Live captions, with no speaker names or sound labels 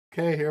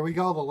Okay, here we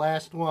go, the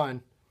last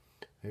one.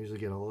 I usually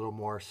get a little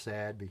more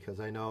sad because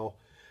I know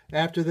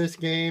after this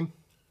game,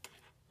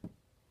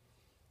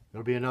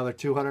 it'll be another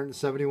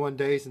 271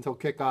 days until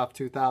kickoff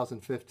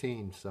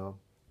 2015.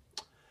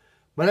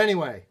 But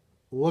anyway,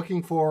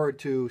 looking forward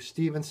to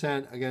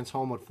Stevenson against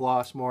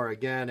Homewood-Floosmoor.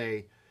 Again,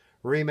 a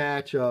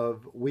rematch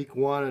of Week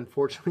 1.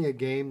 Unfortunately, a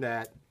game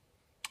that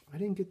I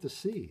didn't get to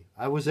see.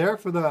 I was there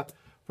for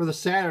the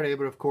Saturday,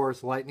 but of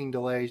course, lightning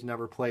delays,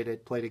 never played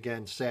it. Played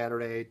again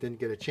Saturday,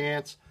 didn't get a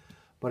chance.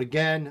 But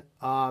again,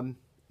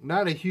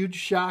 not a huge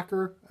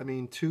shocker. I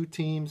mean, two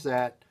teams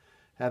that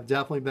have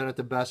definitely been at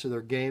the best of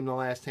their game the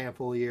last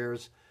handful of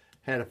years.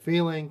 Had a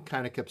feeling,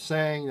 kind of kept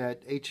saying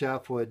that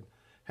HF would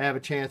have a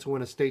chance to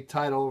win a state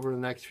title over the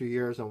next few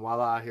years, and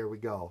voila, here we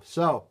go.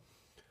 So,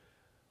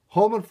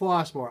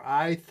 Homewood-Floosmoor,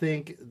 I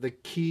think the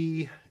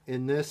key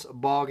in this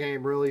ball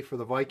game really for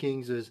the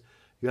Vikings is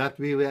you have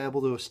to be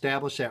able to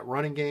establish that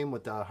running game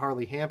with the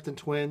Harley Hampton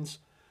twins.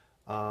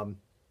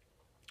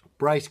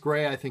 Bryce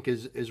Gray, I think,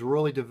 is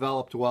really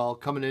developed well,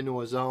 coming into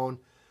his own.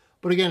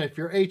 But again, if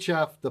you're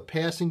HF, the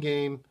passing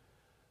game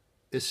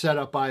is set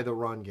up by the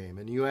run game,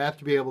 and you have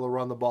to be able to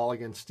run the ball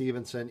against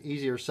Stevenson.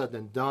 Easier said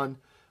than done.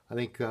 I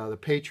think the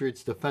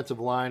Patriots' defensive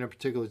line in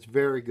particular is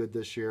very good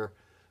this year.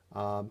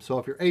 So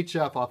if you're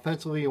HF,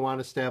 offensively, you want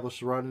to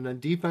establish the run. And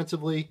then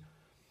defensively,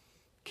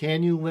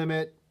 can you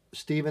limit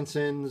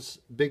Stevenson's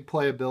big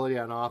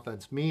playability on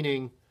offense?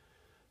 Meaning,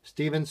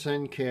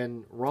 Stevenson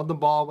can run the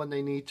ball when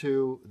they need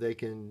to. They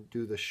can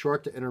do the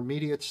short to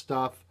intermediate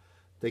stuff.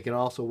 They can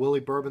also,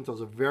 Willie Bourbon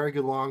throws a very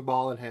good long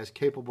ball and has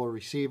capable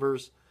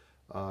receivers.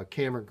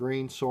 Cameron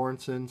Green,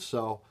 Sorensen.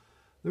 So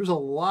there's a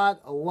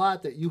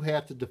lot that you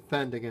have to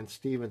defend against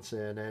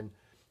Stevenson. And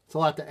it's a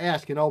lot to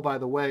ask. And oh, by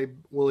the way,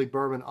 Willie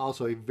Bourbon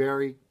also a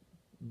very,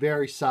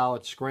 very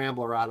solid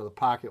scrambler out of the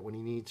pocket when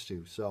he needs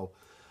to. So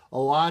a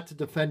lot to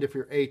defend if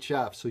you're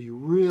HF. So you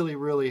really,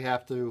 really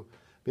have to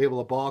be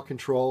able to ball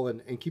control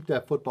and keep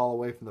that football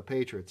away from the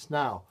Patriots.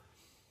 Now,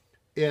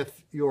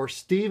 if you're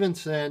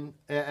Stevenson,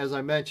 as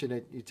I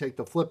mentioned, you take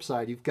the flip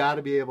side, you've got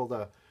to be able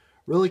to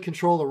really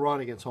control the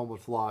run against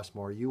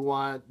Homewood-Floosmoor. You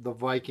want the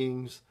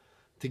Vikings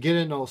to get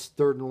in those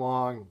third and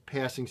long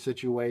passing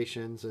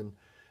situations, and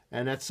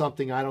that's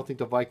something I don't think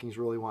the Vikings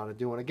really want to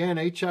do. And again,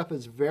 HF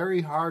is very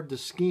hard to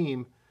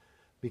scheme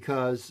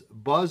because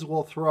Buzz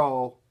will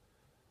throw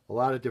a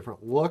lot of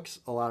different looks,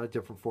 a lot of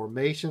different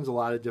formations, a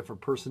lot of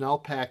different personnel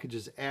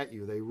packages at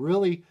you. They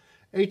really,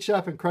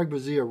 HF and Craig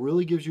Bazia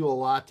really gives you a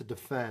lot to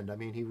defend. I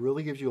mean, he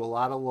really gives you a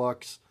lot of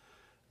looks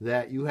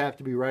that you have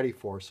to be ready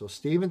for. So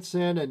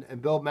Stevenson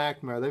and Bill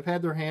McNamara, they've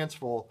had their hands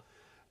full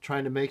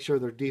trying to make sure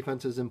their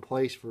defense is in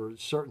place for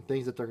certain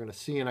things that they're going to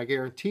see. And I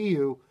guarantee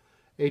you,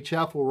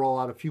 HF will roll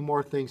out a few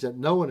more things that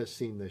no one has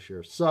seen this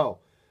year. So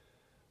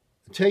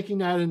taking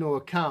that into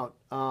account,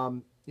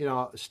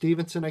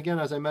 Stevenson, again,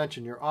 as I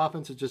mentioned, your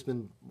offense has just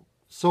been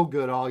so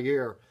good all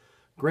year.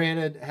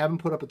 Granted, haven't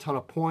put up a ton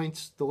of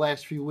points the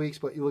last few weeks,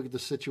 but you look at the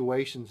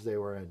situations they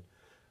were in.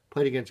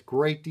 Played against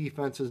great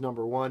defenses,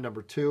 number one.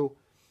 Number two,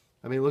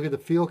 I mean, look at the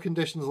field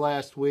conditions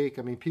last week.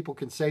 I mean, people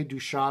can say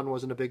Dushan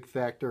wasn't a big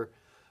factor.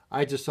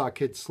 I just saw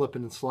kids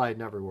slipping and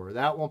sliding everywhere.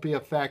 That won't be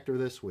a factor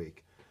this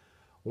week.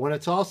 When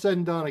it's all said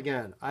and done,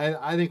 again,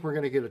 I think we're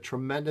going to get a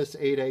tremendous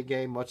 8A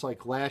game, much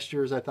like last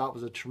year's I thought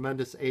was a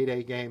tremendous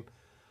 8A game.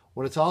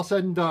 When it's all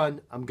said and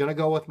done, I'm going to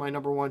go with my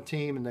number one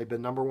team, and they've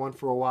been number one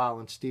for a while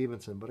in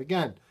Stevenson. But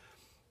again,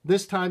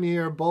 this time of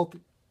year, both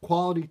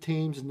quality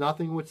teams,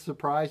 nothing would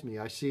surprise me.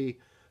 I see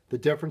the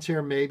difference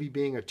here maybe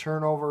being a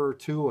turnover or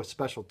two, a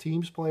special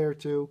teams player or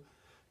two,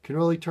 can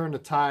really turn the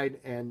tide.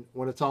 And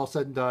when it's all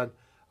said and done,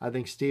 I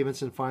think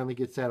Stevenson finally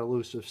gets that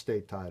elusive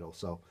state title.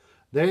 So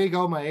there you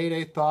go, my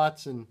 8A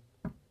thoughts, and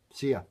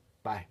see ya.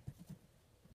 Bye.